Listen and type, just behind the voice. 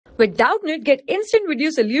With Doubtnut, get instant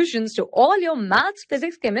video solutions to all your maths,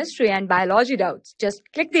 physics, chemistry, and biology doubts. Just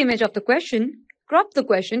click the image of the question, crop the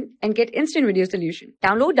question, and get instant video solution.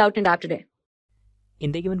 Download Doubtnut app today.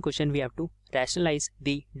 In the given question, we have to rationalize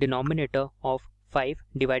the denominator of 5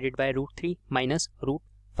 divided by root 3 minus root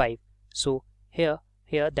 5. So here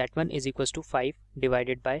that one is equals to 5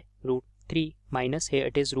 divided by root 3 minus here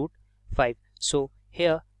it is root 5. So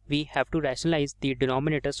here we have to rationalize the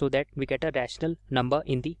denominator so that we get a rational number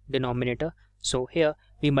in the denominator. So here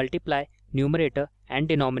we multiply numerator and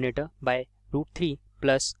denominator by root 3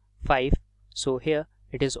 plus 5. So here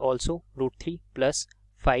it is also root 3 plus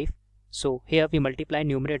 5. So here we multiply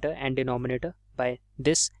numerator and denominator by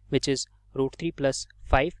this, which is root 3 plus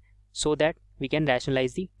 5, so that we can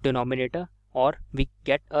rationalize the denominator or we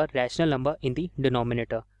get a rational number in the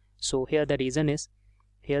denominator. So here the reason is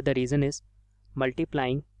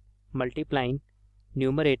multiplying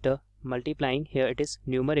numerator, here it is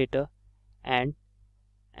numerator and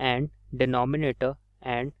denominator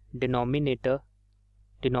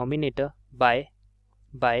by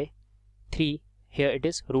 3. Here it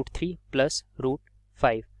is root 3 plus root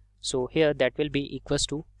 5. So here that will be equals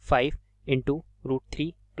to 5 into root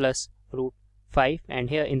 3 plus root 5, and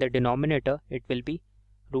here in the denominator it will be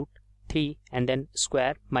root 3 and then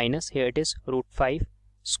square minus here it is root 5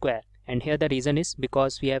 square. And here the reason is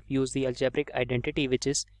because we have used the algebraic identity, which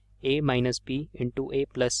is a minus b into a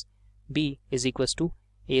plus b is equals to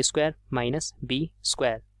a square minus b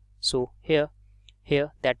square. So here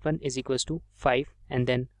that one is equals to 5 and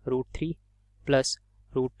then root 3 plus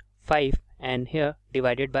root 5, and here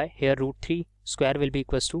divided by here root 3 square will be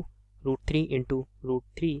equals to root 3 into root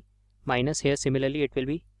 3 minus here similarly it will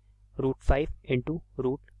be root 5 into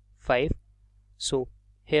root 5. So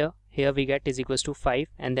here we get is equals to 5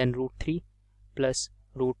 and then root 3 plus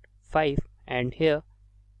root 5, and here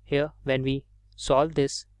when we solve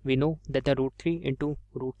this we know that the root 3 into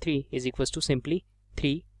root 3 is equals to simply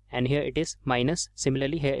 3, and here it is minus,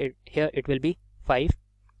 similarly here it will be 5.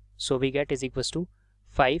 So we get is equals to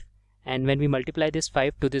 5, and when we multiply this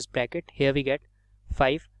 5 to this bracket, here we get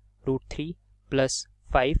 5 root 3 plus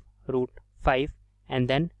 5 root 5 and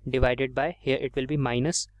then divided by here it will be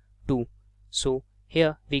minus 2. So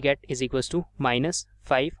here we get is equals to minus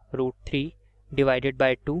 5 root 3 divided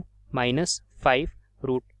by 2 minus 5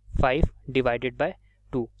 root 5 divided by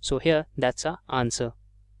 2. So here that's our answer.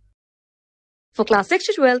 For class 6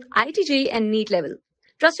 to 12, IIT JEE and NEET level.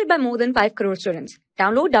 Trusted by more than 5 crore students.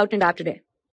 Download Doubtnut app today.